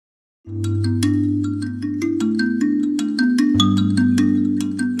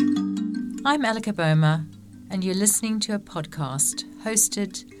I'm Elika Boma, and you're listening to a podcast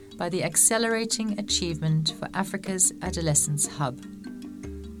hosted by the Accelerating Achievement for Africa's Adolescence Hub,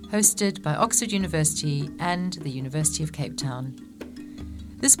 hosted by Oxford University and the University of Cape Town.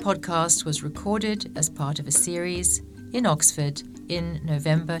 This podcast was recorded as part of a series in Oxford in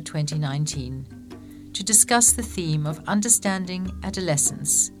November 2019 to discuss the theme of understanding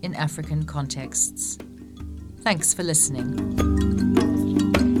adolescence in African contexts. Thanks for listening.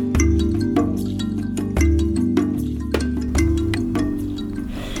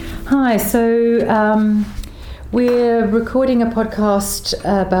 Hi, so we're recording a podcast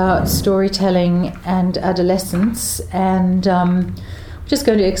about storytelling and adolescence, and we're just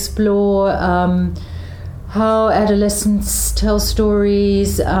going to explore how adolescents tell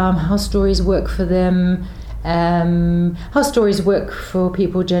stories, how stories work for them, how stories work for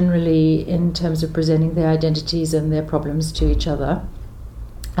people generally in terms of presenting their identities and their problems to each other.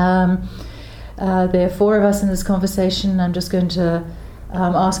 There are four of us in this conversation. I'm just going to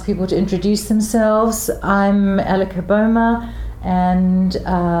ask people to introduce themselves. I'm Elika Boma, and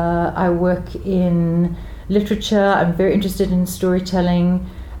I work in literature. I'm very interested in storytelling,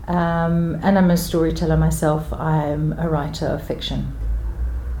 and I'm a storyteller myself. I'm a writer of fiction.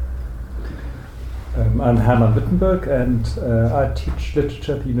 I'm Herman Wittenberg, and I teach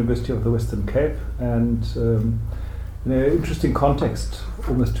literature at the University of the Western Cape, and in an interesting context,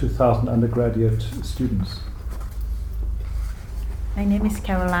 almost 2,000 undergraduate students. My name is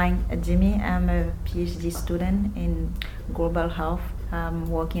Caroline Jimmy. I'm a PhD student in global health. I'm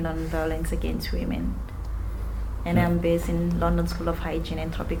working on violence against women. And I'm based in London School of Hygiene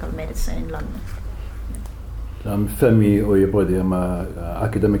and Tropical Medicine in London. I'm Femi Oyebode. I'm an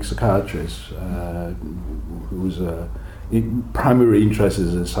academic psychiatrist whose primary interest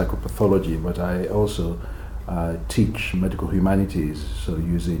is in psychopathology, but I also teach medical humanities, so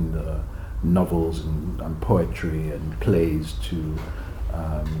using novels and poetry and plays to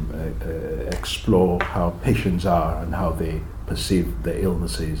explore how patients are and how they perceive their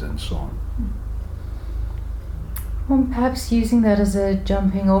illnesses and so on. Well, perhaps using that as a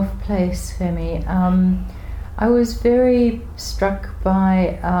jumping off place, Femi, I was very struck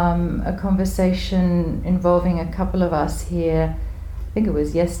by a conversation involving a couple of us here, I think it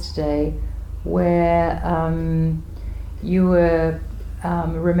was yesterday, where you were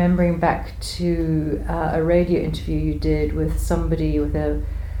remembering back to a radio interview you did with somebody, with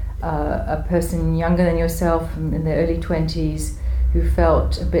a person younger than yourself in their early 20s, who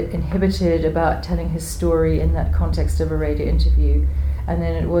felt a bit inhibited about telling his story in that context of a radio interview, and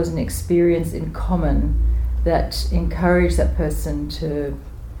then it was an experience in common that encouraged that person to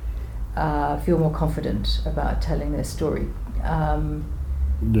feel more confident about telling their story.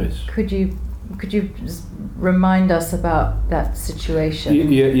 Yes. Could you just remind us about that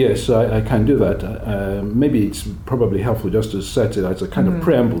situation? Yes, I can do that. Maybe it's probably helpful just to set it as a kind of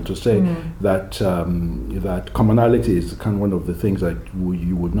preamble to say that that commonality is kind of one of the things that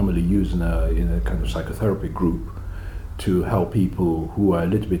you would normally use in a kind of psychotherapy group to help people who are a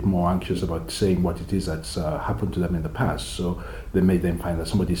little bit more anxious about saying what it is that's happened to them in the past. So they may then find that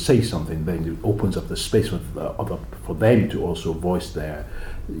somebody says something, then it opens up the space for them to also voice their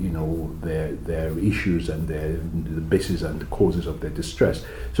issues and the basis and the causes of their distress.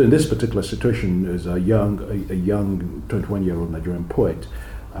 So in this particular situation, there's a young 21-year-old Nigerian poet,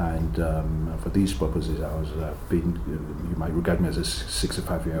 and for these purposes, I was you might regard me as a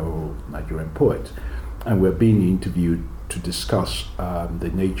 65-year-old Nigerian poet, and we're being interviewed to discuss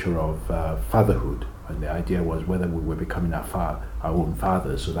the nature of fatherhood, and the idea was whether we were becoming our own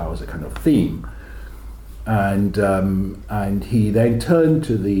fathers. So that was a kind of theme. And he then turned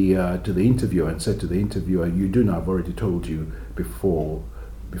to the interviewer and said to the interviewer, "You do know, I've already told you before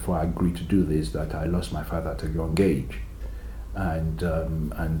I agreed to do this, that I lost my father at a young age." And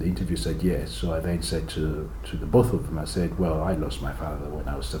the interviewer said yes. So I then said to the both of them, I said, "Well, I lost my father when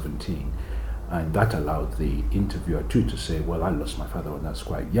I was 17." And that allowed the interviewer too to say, "Well, I lost my father when I was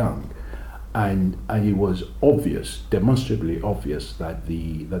quite young." And it was obvious, demonstrably obvious, that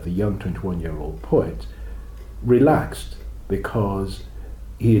the young 21-year-old poet relaxed, because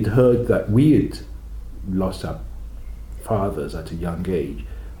he had heard that we had lost our fathers at a young age,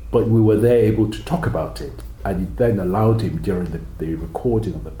 but we were there able to talk about it, and it then allowed him during the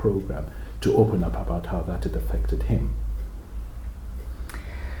recording of the program to open up about how that had affected him.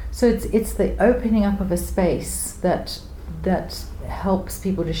 So it's the opening up of a space that helps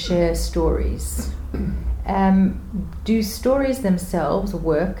people to share stories. Do stories themselves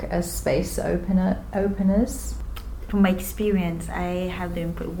work as space openers? from my experience, I have the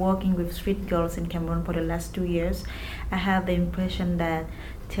working with street girls in Cameroon for the last 2 years. I have the impression that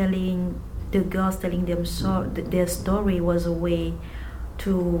telling the girls, telling them their story was a way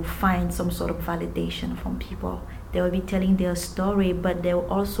to find some sort of validation from people. They will be telling their story, but they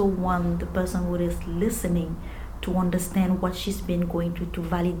will also want the person who is listening to understand what she's been going through, to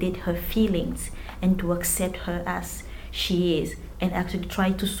validate her feelings and to accept her as she is, and actually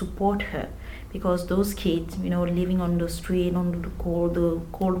try to support her. Because those kids, living on the street, on the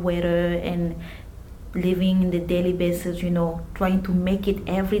cold weather, and living in the daily basis, trying to make it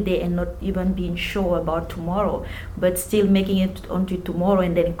every day and not even being sure about tomorrow, but still making it onto tomorrow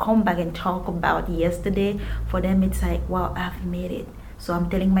and then come back and talk about yesterday. For them, it's like, wow, I've made it. So I'm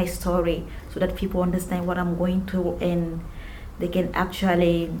telling my story so that people understand what I'm going through, and they can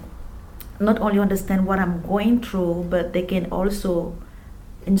actually not only understand what I'm going through, but they can also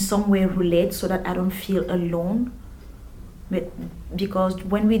in some way relate, so that I don't feel alone. Because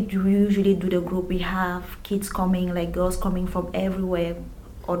when we usually do the group, we have kids coming, like girls coming from everywhere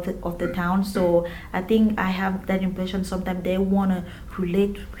of the town. So I think I have that impression sometimes they want to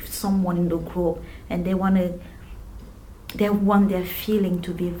relate with someone in the group, and they want their feeling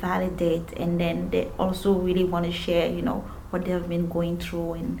to be validated, and then they also really want to share, what they have been going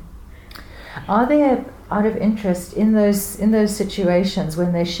through. And are there, out of interest, in those situations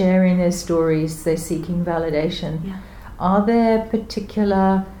when they're sharing their stories, they're seeking validation? Yeah. Are there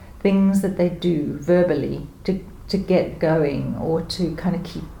particular things that they do verbally to get going, or to kind of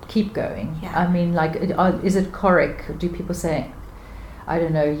keep going? Yeah. I mean, like, is it choric? Do people say, I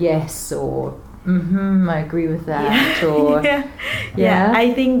don't know, yes, or I agree with that, or yeah?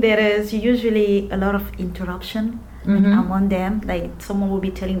 I think there is usually a lot of interruption among them. Like, someone will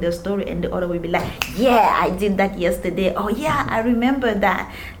be telling their story and the other will be like, yeah, I did that yesterday. Oh yeah, I remember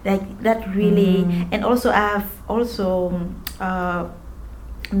that. Like, that really. And also I've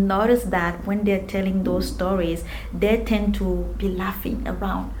noticed that when they're telling those stories, they tend to be laughing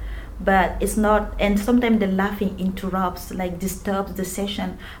around, but it's not, and sometimes the laughing interrupts, like disturbs the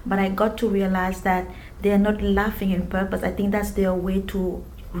session. But I got to realize that they're not laughing on purpose. I think that's their way to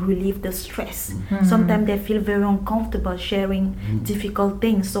relieve the stress. Sometimes they feel very uncomfortable sharing difficult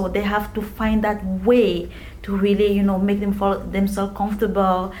things, so they have to find that way to really, make them feel themselves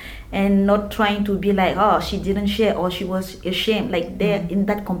comfortable, and not trying to be like, oh, she didn't share, or she was ashamed. Like, they're in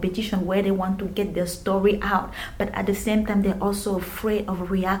that competition where they want to get their story out, but at the same time they're also afraid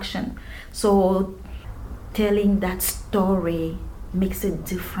of reaction. So telling that story makes a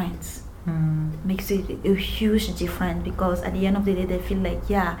difference. Makes it a huge difference, because at the end of the day they feel like,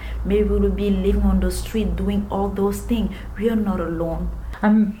 yeah, maybe we will be living on the street doing all those things, we are not alone.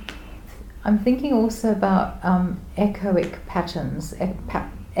 I'm thinking also about echoic patterns,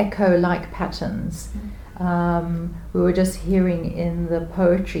 echo-like patterns. We were just hearing in the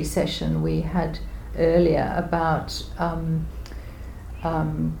poetry session we had earlier about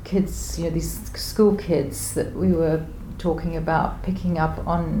kids, these school kids that we were talking about, picking up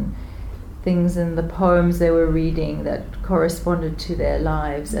on things in the poems they were reading that corresponded to their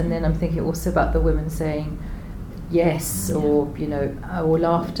lives. And then I'm thinking also about the women saying yes, or or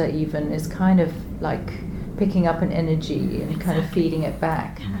laughter even is kind of like picking up an energy and kind of feeding it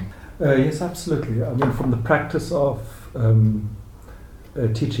back. Yes, absolutely. I mean, from the practice of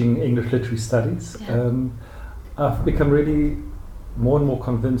teaching English literary studies, I've become really more and more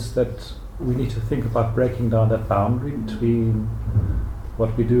convinced that we need to think about breaking down that boundary between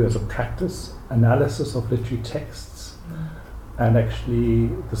what we do as a practice, analysis of literary texts, and actually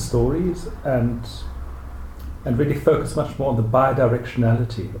the stories, and really focus much more on the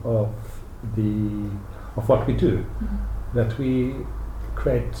bidirectionality of what we do. That we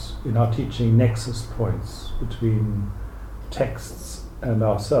create in our teaching nexus points between texts and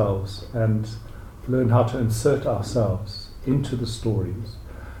ourselves, and learn how to insert ourselves into the stories.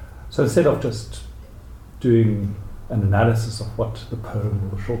 So instead of just doing an analysis of what the poem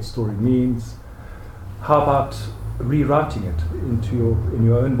or short story means, how about rewriting it in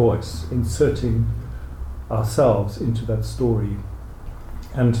your own voice, inserting ourselves into that story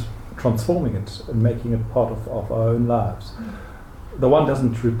and transforming it and making it part of our own lives. The one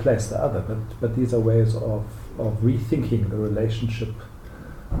doesn't replace the other, but these are ways of rethinking the relationship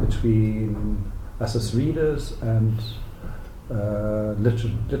between us as readers and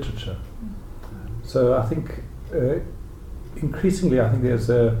literature. So I think increasingly, I think there's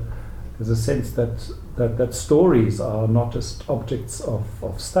a sense that stories are not just objects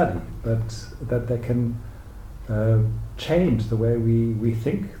of study, but that they can change the way we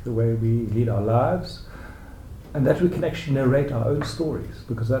think, the way we lead our lives, and that we can actually narrate our own stories,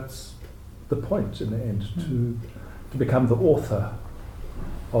 because that's the point in the end, to to become the author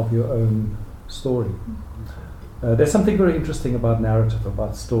of your own story. There's something very interesting about narrative,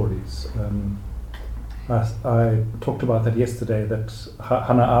 about stories. I talked about that yesterday, that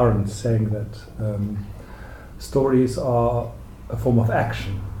Hannah Arendt saying that stories are a form of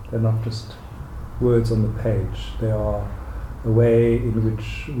action. They're not just words on the page. They are a way in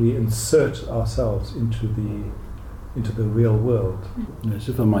which we insert ourselves into the real world. Yes,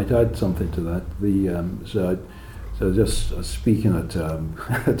 if I might add something to that, so just speaking at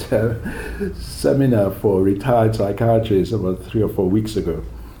a seminar for retired psychiatrists about 3 or 4 weeks ago,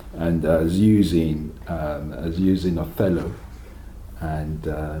 and as using Othello and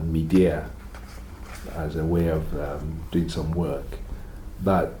Medea as a way of doing some work.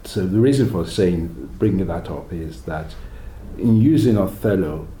 So the reason for bringing that up is that in using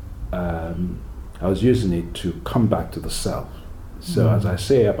Othello, I was using it to come back to the self. So as I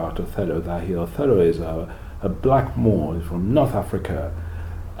say about Othello, that Othello is a black Moor from North Africa,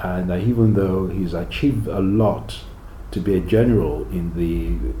 and that even though he's achieved a lot to be a general in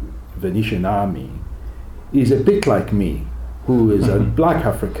the Venetian army, he's a bit like me, who is a black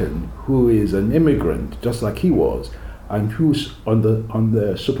African, who is an immigrant, just like he was, and who's on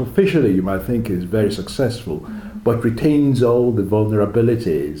the superficially you might think is very successful, but retains all the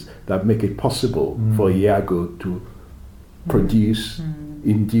vulnerabilities that make it possible for Iago to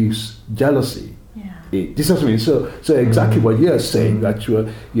induce jealousy. This is what I mean. So exactly what you're saying, that you're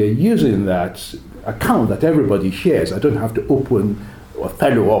using that account that everybody shares. I don't have to open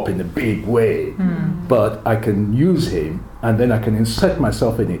Othello up in a big way, but I can use him, and then I can insert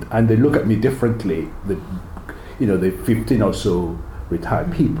myself in it, and they look at me differently. The 15 or so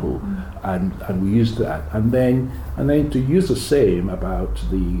retired people, and we use that, and then to use the same about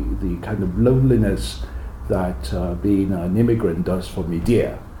the kind of loneliness that being an immigrant does for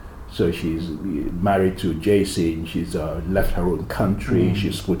Medea. So she's married to Jason, she's left her own country,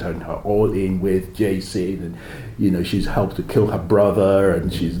 she's put her all in with Jason, and she's helped to kill her brother,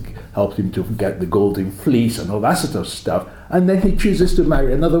 and she's helped him to get the golden fleece and all that sort of stuff, and then he chooses to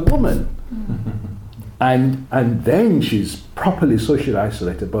marry another woman. And then she's properly socially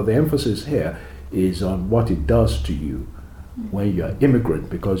isolated, but the emphasis here is on what it does to you when you're an immigrant,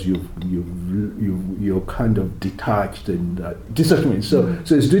 because you're kind of detached, and so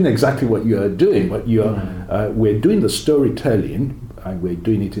it's doing exactly what you're doing, but we're doing the storytelling, and we're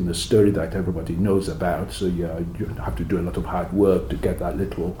doing it in a story that everybody knows about, so you have to do a lot of hard work to get that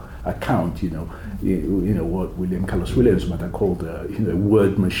little account, what William Carlos Williams might have called a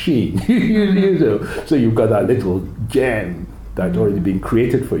word machine. So you've got that little gem that's already been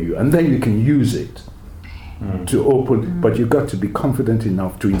created for you, and then you can use it to open, but you've got to be confident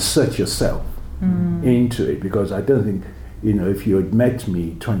enough to insert yourself into it, because I don't think, if you had met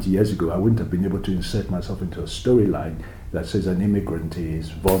me 20 years ago, I wouldn't have been able to insert myself into a storyline that says an immigrant is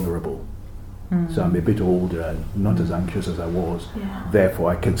vulnerable. So I'm a bit older and not as anxious as I was.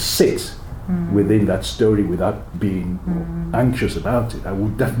 Therefore, I can sit within that story without being anxious about it. I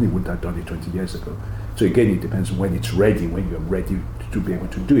definitely wouldn't have done it 20 years ago. So again, it depends on when it's ready, when you're ready to be able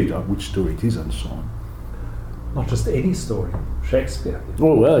to do it, or which story it is, and so on. Not just any story, Shakespeare.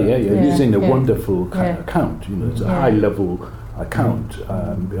 Oh well, using a wonderful kind of account. It's a high-level account,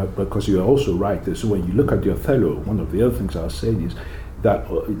 because you're also right. So when you look at the Othello, one of the other things I was saying is that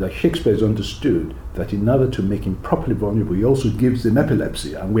Shakespeare has understood that in order to make him properly vulnerable, he also gives them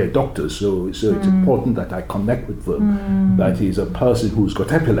epilepsy, and we're doctors, so it's important that I connect with them. That he's a person who's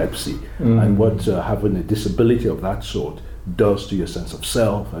got epilepsy, and what having a disability of that sort does to your sense of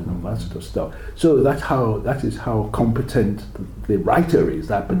self and all that sort of stuff. So that is how competent the writer is,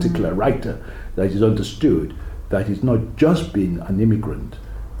 that particular writer, that he's understood that he's not just being an immigrant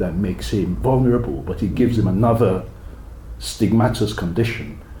that makes him vulnerable, but he gives him another stigmatous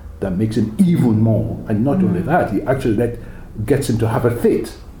condition that makes him even more. And not only that, he actually gets him to have a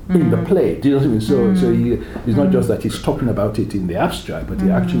fit in the play. Do you know what I mean? So it's not just that he's talking about it in the abstract, but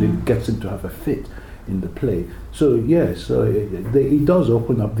he actually gets him to have a fit in the play. So yes, it does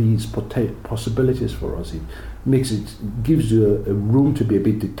open up these possibilities for us. It gives you a room to be a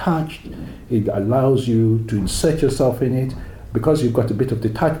bit detached. It allows you to insert yourself in it. Because you've got a bit of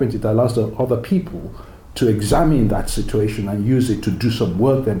detachment, it allows the other people to examine that situation and use it to do some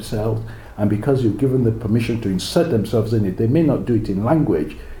work themselves. And because you've given them permission to insert themselves in it, they may not do it in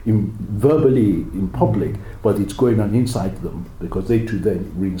language, verbally in public, but it's going on inside them, because they too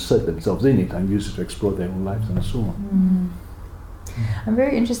then reinsert themselves in it and use it to explore their own lives and so on. I'm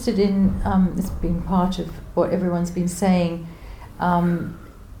very interested in this being part of what everyone's been saying, and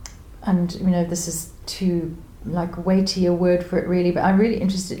this is to like weightier word for it really, but I'm really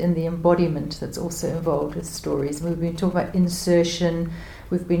interested in the embodiment that's also involved with stories. We've been talking about insertion,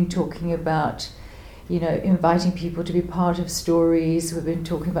 we've been talking about, you know, inviting people to be part of stories, we've been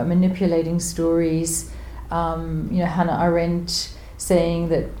talking about manipulating stories, you know, Hannah Arendt saying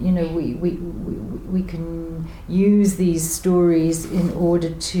that, you know, we can use these stories in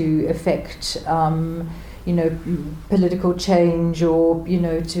order to affect you know, political change, or, you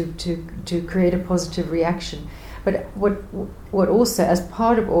know, to create a positive reaction. But what also, as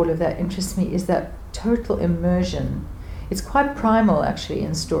part of all of that, interests me is that total immersion. It's quite primal, actually,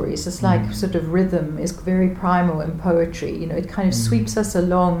 in stories. It's like sort of rhythm is very primal in poetry. You know, it kind of sweeps us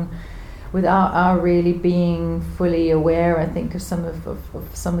along without our really being fully aware, I think, of some of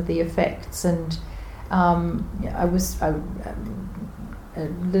the effects. And a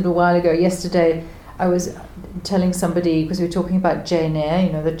little while ago, yesterday, I was telling somebody, because we were talking about Jane Eyre,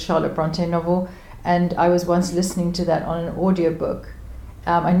 you know, the Charlotte Bronte novel, and I was once listening to that on an audiobook.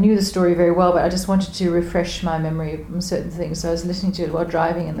 I knew the story very well, but I just wanted to refresh my memory of certain things. So I was listening to it while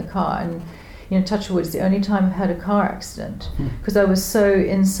driving in the car, and, you know, touch wood, it's the only time I've had a car accident, because I was so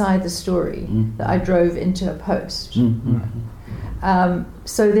inside the story that I drove into a post.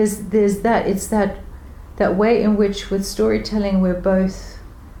 So there's that. It's that way in which, with storytelling, we're both,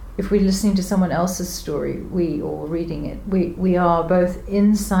 if we're listening to someone else's story, or reading it, we are both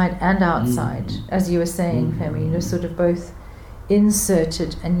inside and outside, as you were saying, Femi, you know, sort of both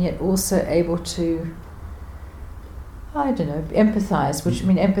inserted and yet also able to, I don't know, empathize, which, I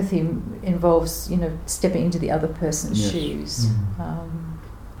mean, empathy involves, you know, stepping into the other person's shoes.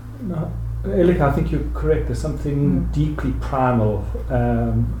 No, Elika, I think you're correct. There's something deeply primal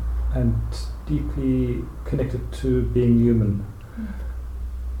and deeply connected to being human.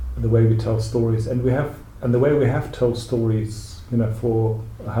 The way we tell stories, and the way we have told stories, you know, for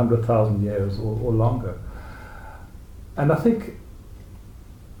 100,000 years or longer. And I think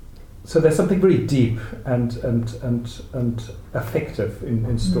so. There's something very deep and affective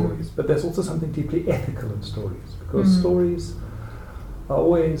in stories, but there's also something deeply ethical in stories, because stories are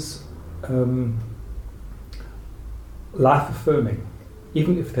always life affirming,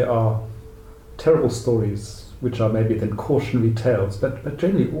 even if there are terrible stories which are maybe then cautionary tales, but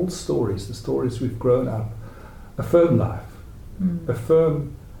generally all stories, the stories we've grown up, affirm life,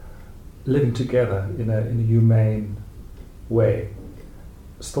 affirm living together in a humane way.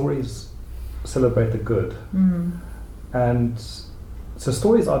 Stories celebrate the good, and so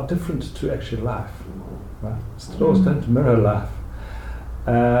stories are different to actual life. Right? Stories don't mirror life,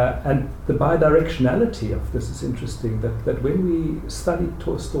 and the bidirectionality of this is interesting. That when we study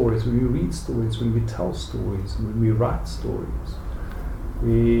stories, when we read stories, when we tell stories, and when we write stories,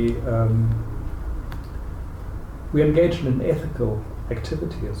 we engage in an ethical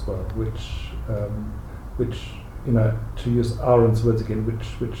activity as well, which you know, to use Aaron's words again,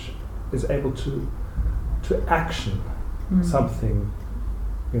 which is able to action something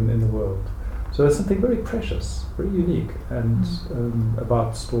in the world. So there's something very precious, very unique, and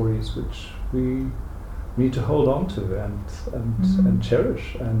about stories which we need to hold on to and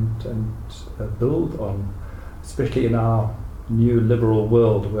cherish and build on, especially in our new liberal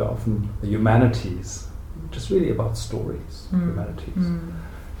world, where often the humanities, which is really about stories, humanities,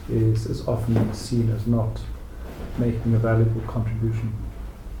 is often seen as not making a valuable contribution.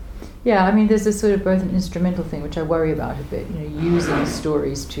 Yeah, I mean, there's a sort of both an instrumental thing, which I worry about a bit, you know, using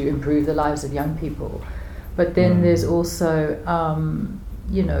stories to improve the lives of young people. But then there's also,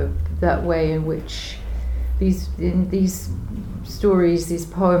 you know, that way in which these stories, these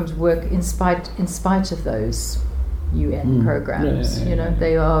poems work in spite of those UN programs. You know,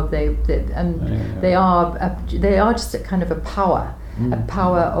 they are just a kind of a power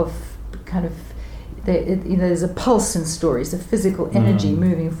of kind of. You know, there's a pulse in stories, a physical energy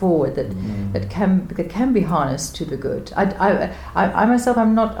moving forward that can be harnessed to the good. I myself,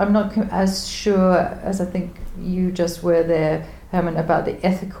 I'm not as sure as I think you just were there, Herman, about the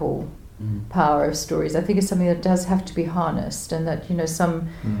ethical power of stories. I think it's something that does have to be harnessed, and that, you know, some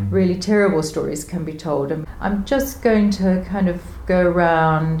really terrible stories can be told. And I'm just going to kind of go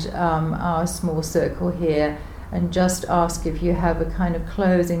around our small circle here and just ask if you have a kind of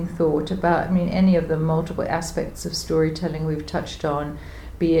closing thought about, I mean, any of the multiple aspects of storytelling we've touched on,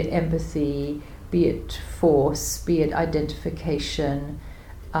 be it empathy, be it force, be it identification,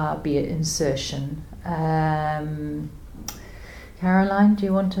 be it insertion. Caroline, do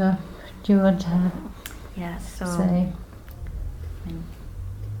you want to Yeah, so say?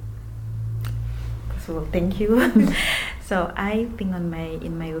 First of all, thank you. So I think,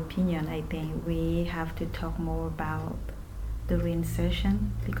 in my opinion, I think we have to talk more about the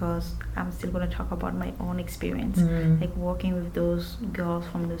reinsertion, because I'm still going to talk about my own experience. Like working with those girls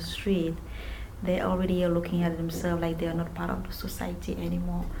from the street, they already are looking at themselves like they are not part of the society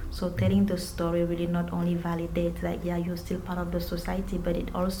anymore. So telling the story really not only validates like, yeah, you're still part of the society, but it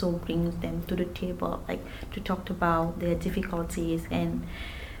also brings them to the table, like to talk about their difficulties, and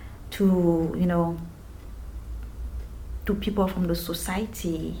to, you know, to people from the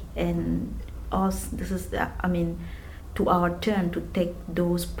society and us. This is to our turn to take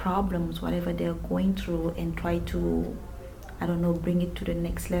those problems, whatever they're going through, and try to, I don't know, bring it to the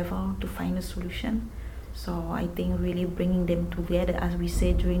next level to find a solution. So I think really bringing them together, as we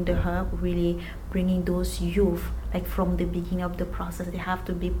say during the hub, really bringing those youth, like from the beginning of the process, they have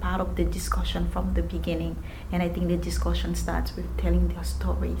to be part of the discussion from the beginning. And I think the discussion starts with telling their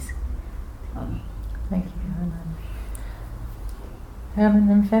stories. Thank you, Herman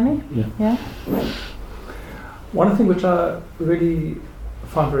and Femi? Yeah. One thing which I really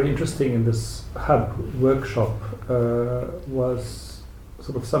found very interesting in this hub workshop was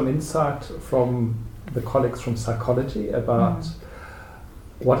sort of some insight from the colleagues from psychology about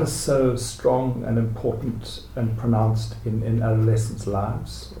what is so strong and important and pronounced in adolescents'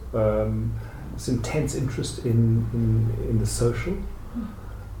 lives. This intense interest in the social,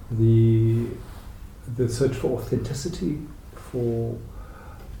 the search for authenticity, for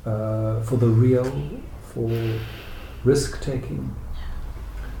the real, for risk-taking.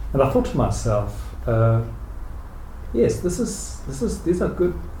 And I thought to myself, yes, these are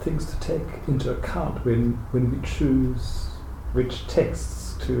good things to take into account when we choose which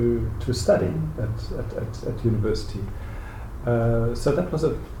texts to study at university. So that was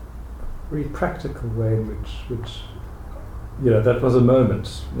a very practical way in which that was a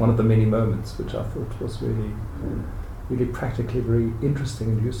moment, one of the many moments, which I thought was really practically very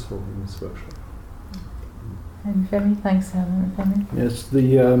interesting and useful in this workshop. And Femi, thanks, Helen. Femi? Yes,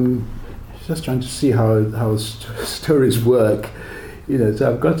 just trying to see how stories work.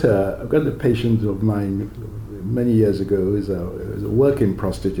 So I've got a patient of mine many years ago who is a working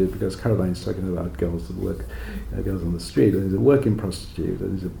prostitute, because Caroline's talking about girls that work, girls on the street, and he's a working prostitute,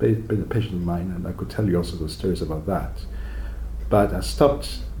 and he's been a patient of mine, and I could tell you also the stories about that. But I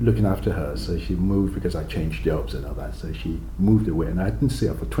stopped looking after her, so she moved, because I changed jobs and all that, so she moved away, and I didn't see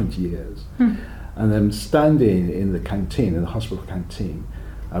her for 20 years. And I'm standing in the canteen, in the hospital canteen.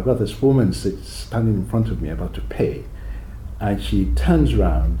 I've got this woman standing in front of me about to pay, and she turns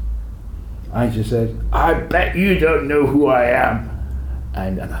around and she said, "I bet you don't know who I am."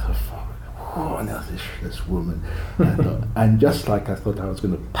 And I thought, who on earth is this woman? And just like I thought I was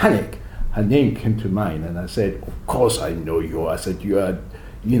going to panic, her name came to mind, and I said, "Of course I know you." I said, "You are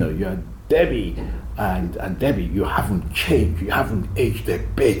Debbie, and Debbie, you haven't changed, you haven't aged a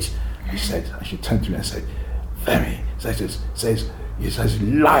bit." He said, and she turned to me and said, "Femi," he says,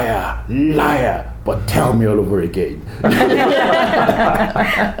 "Liar, liar, but tell me all over again." It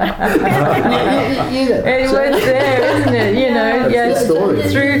was there, isn't it? Yes,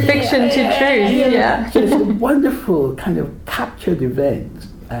 through fiction to truth. Yeah. So it's a wonderful kind of captured event,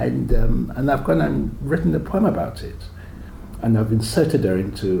 and I've gone and written a poem about it, and I've inserted her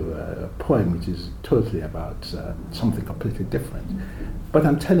into a poem which is totally about something completely different. But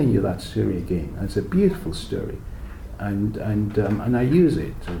I'm telling you that story again, and it's a beautiful story. And I use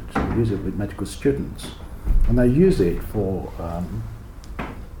it to use it with medical students, and I use it for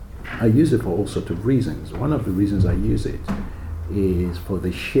all sorts of reasons. One of the reasons I use it is for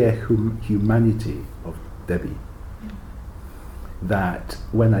the sheer humanity of Debbie. That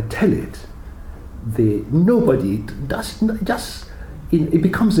when I tell it, nobody does just it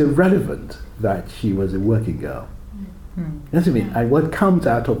becomes irrelevant that she was a working girl. That's what I mean. And what comes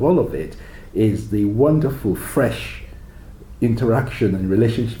out of all of it is the wonderful, fresh interaction and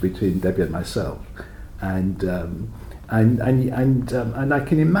relationship between Debbie and myself, and I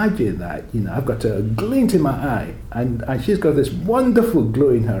can imagine that I've got a glint in my eye, and she's got this wonderful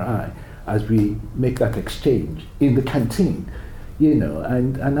glow in her eye as we make that exchange in the canteen,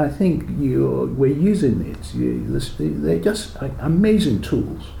 and I think we're using it. They're just amazing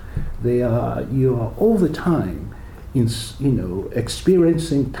tools. You are all the time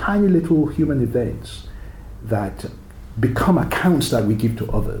experiencing tiny little human events that become accounts that we give to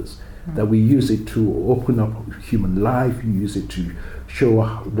others, that we use it to open up human life, you use it to show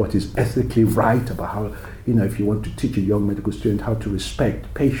what is ethically right about how, if you want to teach a young medical student how to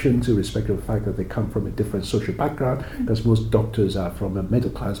respect patients, irrespective of the fact that they come from a different social background, because most doctors are from a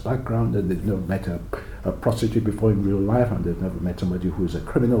middle class background and they've never met a prostitute before in real life, and they've never met somebody who is a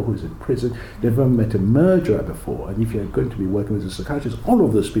criminal, who is in prison. They've never met a murderer before. And if you're going to be working with a psychiatrist, all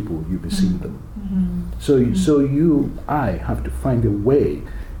of those people, you'll be seeing them. So I have to find a way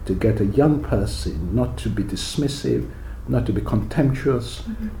to get a young person not to be dismissive, not to be contemptuous,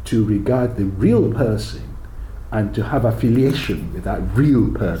 to regard the real person and to have affiliation with that real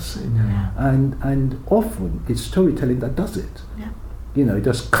person. And often it's storytelling that does it. It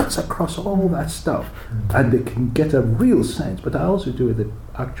just cuts across all that stuff and they can get a real sense. But I also do it with the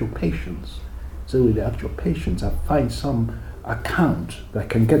actual patients. So with the actual patients, I find some account that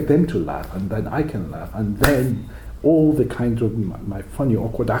can get them to laugh, and then I can laugh, and then all the kind of my funny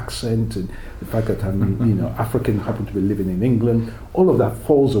awkward accent and the fact that I'm African, happen to be living in England, all of that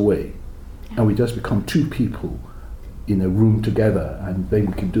falls away, and we just become two people in a room together, and then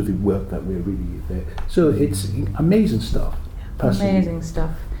we can do the work that we're really there. So it's amazing stuff. Personally. Amazing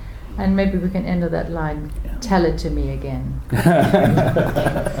stuff. And maybe we can end on that line, tell it to me again.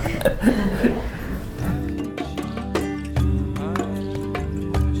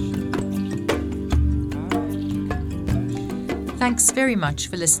 Thanks very much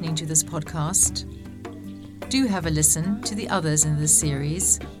for listening to this podcast. Do have a listen to the others in this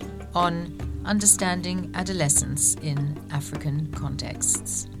series on understanding adolescence in African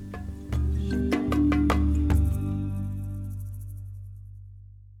contexts.